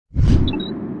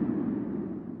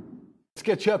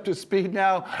Let's get you up to speed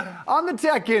now on the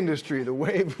tech industry. The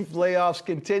wave of layoffs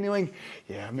continuing.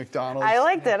 Yeah, McDonald's. I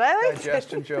liked it.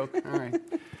 Digestion joke. All right.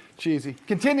 Cheesy.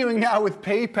 Continuing now with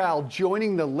PayPal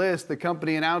joining the list. The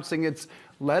company announcing it's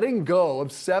letting go of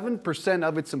 7%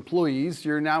 of its employees.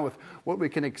 You're now with what we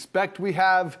can expect. We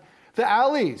have the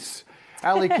Allies.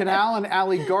 Allie Canal and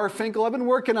Allie Garfinkle. I've been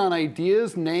working on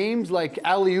ideas, names like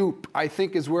Alley-oop, I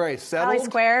think is where I settled. Allie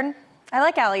squared. I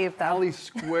like alley-oop, though. Allie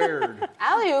squared.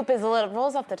 Alley-oop is a little,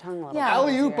 rolls off the tongue a little. Yeah.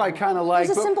 Alley-oop I kind of like.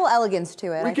 There's a simple elegance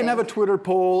to it. We can have a Twitter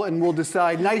poll and we'll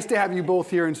decide. Nice to have you both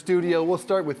here in studio. We'll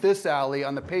start with this, Allie,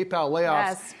 on the PayPal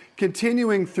layoffs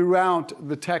continuing throughout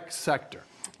the tech sector.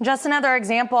 Just another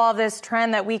example of this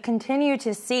trend that we continue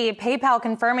to see. PayPal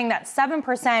confirming that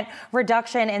 7%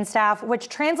 reduction in staff, which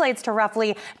translates to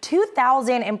roughly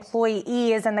 2,000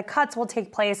 employees, and the cuts will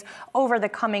take place over the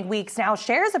coming weeks. Now,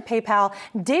 shares of PayPal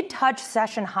did touch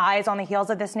session highs on the heels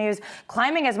of this news,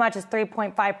 climbing as much as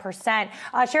 3.5%.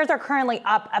 Shares are currently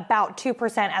up about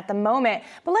 2% at the moment.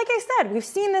 But like I said, we've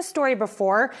seen this story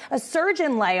before, a surge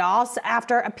in layoffs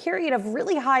after a period of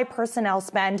really high personnel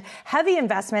spend, heavy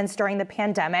investments during the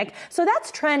pandemic. So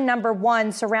that's trend number one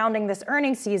surrounding this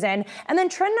earnings season. And then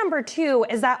trend number two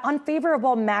is that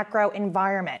unfavorable macro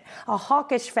environment, a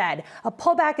hawkish Fed, a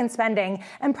pullback in spending,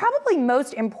 and probably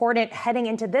most important heading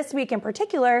into this week in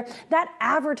particular, that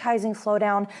advertising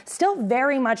slowdown still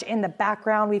very much in the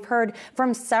background. We've heard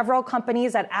from several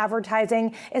companies that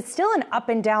advertising is still an up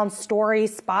and down story.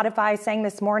 Spotify saying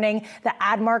this morning the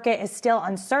ad market is still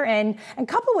uncertain. And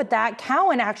coupled with that,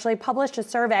 Cowen actually published a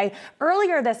survey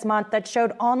earlier this month that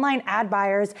showed online ad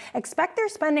buyers expect their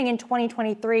spending in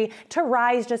 2023 to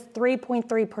rise just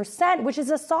 3.3%, which is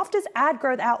the softest ad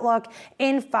growth outlook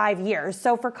in 5 years.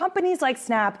 So for companies like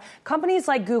Snap, companies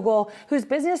like Google, whose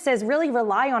businesses really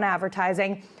rely on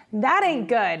advertising, that ain't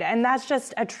good. And that's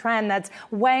just a trend that's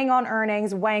weighing on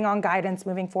earnings, weighing on guidance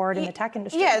moving forward in the tech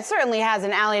industry. Yeah, it certainly has.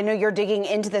 And Allie, I know you're digging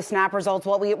into the Snap results,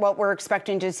 what we're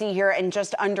expecting to see here in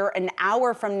just under an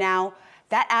hour from now.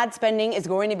 That ad spending is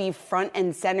going to be front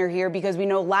and center here because we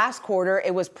know last quarter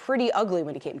it was pretty ugly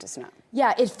when it came to Snap.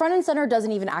 Yeah, front and center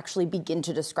doesn't even actually begin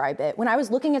to describe it. When I was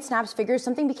looking at Snap's figures,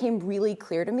 something became really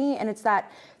clear to me, and it's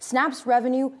that Snap's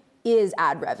revenue is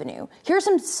ad revenue. Here are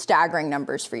some staggering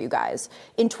numbers for you guys.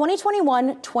 In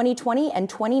 2021, 2020, and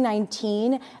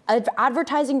 2019,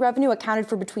 advertising revenue accounted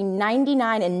for between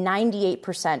 99 and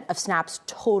 98% of Snap's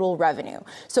total revenue.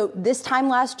 So this time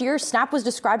last year, Snap was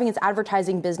describing its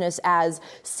advertising business as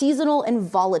seasonal and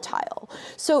volatile.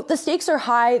 So the stakes are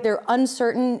high, they're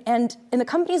uncertain, and in the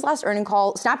company's last earnings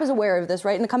call, Snap is aware of this,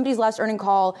 right? In the company's last earnings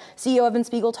call, CEO Evan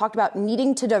Spiegel talked about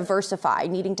needing to diversify,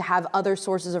 needing to have other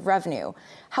sources of revenue.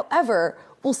 However,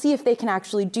 we'll see if they can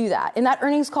actually do that. In that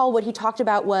earnings call, what he talked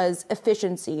about was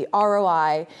efficiency,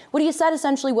 ROI. What he said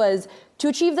essentially was, to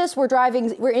achieve this,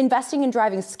 we're investing in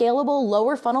driving scalable,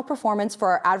 lower funnel performance for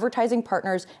our advertising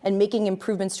partners and making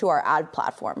improvements to our ad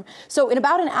platform. So in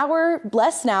about an hour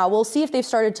less now, we'll see if they've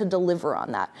started to deliver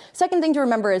on that. Second thing to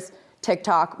remember is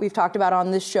TikTok. We've talked about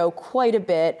on this show quite a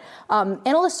bit.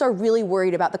 Analysts are really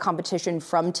worried about the competition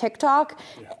from TikTok.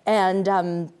 Yeah.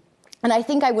 And I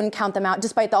think I wouldn't count them out,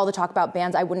 despite all the talk about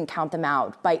bans, I wouldn't count them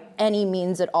out by any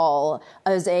means at all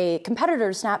as a competitor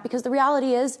to Snap, because the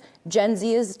reality is Gen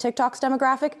Z is TikTok's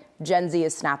demographic, Gen Z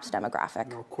is Snap's demographic.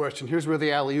 No question. Here's where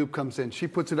the alley-oop comes in. She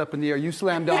puts it up in the air. You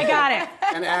slam dunk I got it.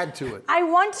 And add to it. I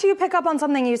want to pick up on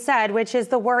something you said, which is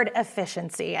the word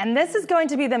efficiency. And this is going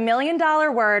to be the $1 million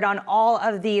word on all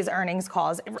of these earnings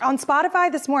calls. On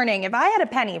Spotify this morning, if I had a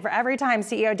penny for every time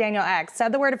CEO Daniel Ek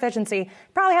said the word efficiency,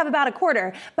 probably have about a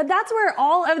quarter. But that's where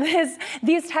all of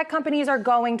these tech companies are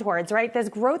going towards, right? This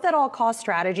growth at all cost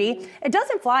strategy. It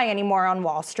doesn't fly anymore on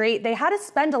Wall Street. They had to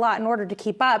spend a lot in order to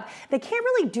keep up. They can't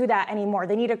really do that anymore.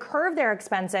 They need to curb their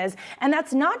expenses. And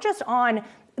that's not just on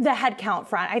the headcount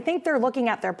front. I think they're looking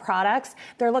at their products,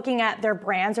 they're looking at their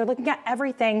brands, they're looking at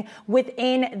everything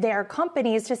within their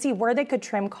companies to see where they could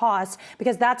trim costs,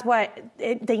 because that's what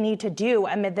they need to do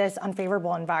amid this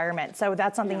unfavorable environment. So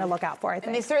that's something to look out for, I think.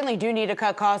 And they certainly do need to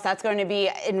cut costs. That's going to be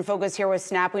in focus here with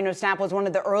Snap. We know Snap was one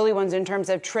of the early ones in terms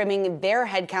of trimming their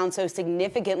headcount so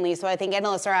significantly. So I think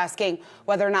analysts are asking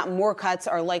whether or not more cuts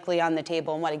are likely on the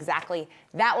table and what exactly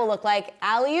that will look like.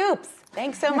 Alley-oops.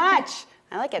 Thanks so much.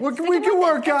 I like it. We can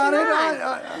work on it.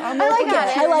 I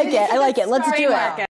like it. Let's do it.